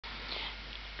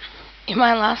In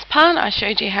my last part, I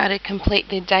showed you how to complete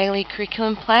the daily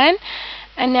curriculum plan,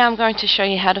 and now I'm going to show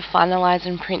you how to finalize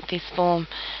and print this form.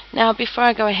 Now, before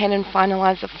I go ahead and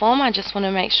finalize the form, I just want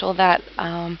to make sure that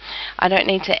I don't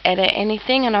need to edit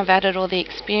anything, and I've added all the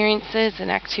experiences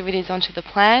and activities onto the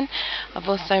plan. I've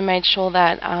also made sure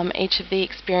that each of the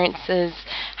experiences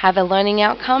have a learning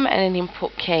outcome and an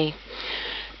input key.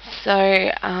 So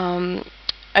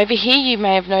over here you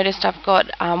may have noticed I've got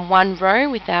one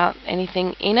row without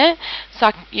anything in it,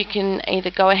 so you can either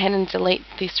go ahead and delete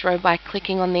this row by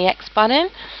clicking on the X button,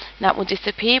 and that will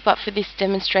disappear, but for this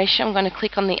demonstration I'm going to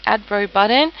click on the Add Row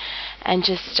button and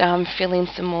just fill in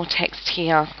some more text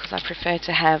here because I prefer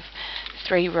to have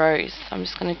 3 rows. So I'm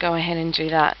just going to go ahead and do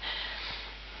that.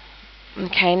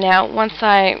 Okay, now once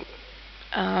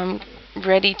I'm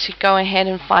ready to go ahead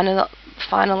and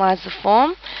finalize the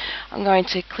form, I'm going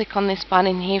to click on this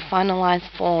button here, Finalize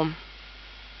Form.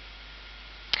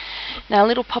 Now a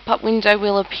little pop-up window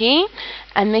will appear,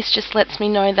 and this just lets me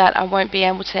know that I won't be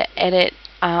able to edit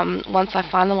once I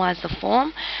finalize the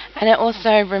form, and it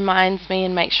also reminds me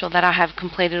and makes sure that I have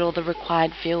completed all the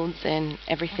required fields and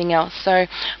everything else. So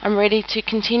I'm ready to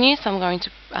continue, so I'm going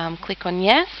to click on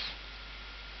Yes.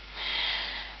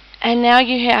 And now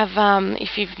you have,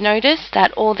 if you've noticed,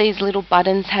 that all these little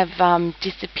buttons have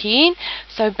disappeared.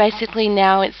 So basically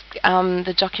now it's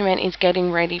the document is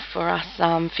getting ready for us,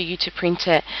 for you to print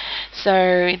it.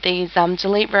 So these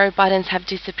delete row buttons have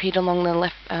disappeared along the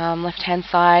left-hand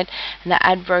side, and the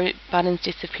add row buttons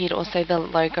disappeared. Also the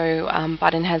logo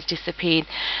button has disappeared.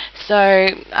 So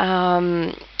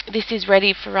this is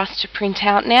ready for us to print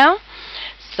out now.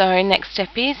 So next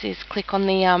step is click on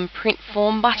the print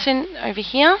form button over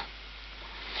here,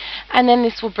 and then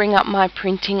this will bring up my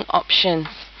printing options.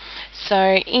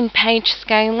 So in page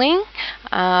scaling,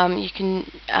 you can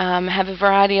have a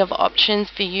variety of options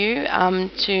for you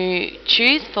to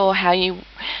choose for how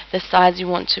the size you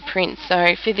want to print.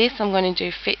 So for this I'm going to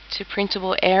do fit to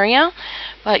printable area,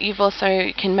 but you've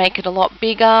also can make it a lot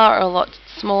bigger or a lot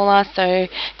smaller, so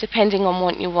depending on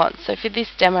what you want. So for this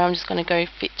demo I'm just going to go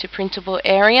fit to printable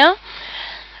area.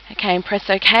 Okay, and press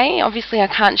OK. Obviously I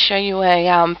can't show you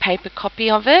a paper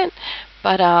copy of it,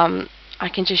 but I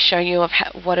can just show you of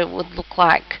what it would look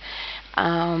like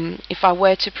if I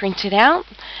were to print it out.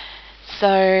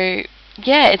 So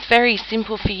yeah, it's very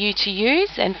simple for you to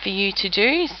use and for you to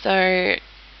do, so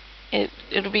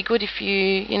it'll be good if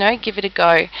you give it a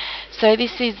go. So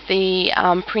this is the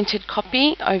printed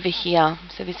copy over here.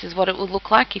 So this is what it would look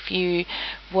like if you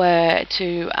were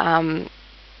to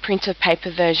print a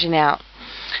paper version out.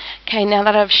 Okay, now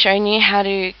that I've shown you how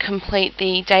to complete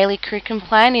the daily curriculum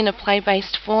plan in a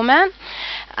play-based format,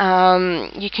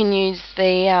 you can use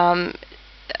the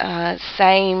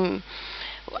same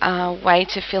way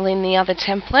to fill in the other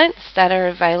templates that are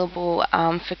available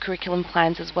for curriculum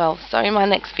plans as well. So in my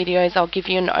next videos I'll give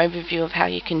you an overview of how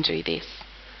you can do this.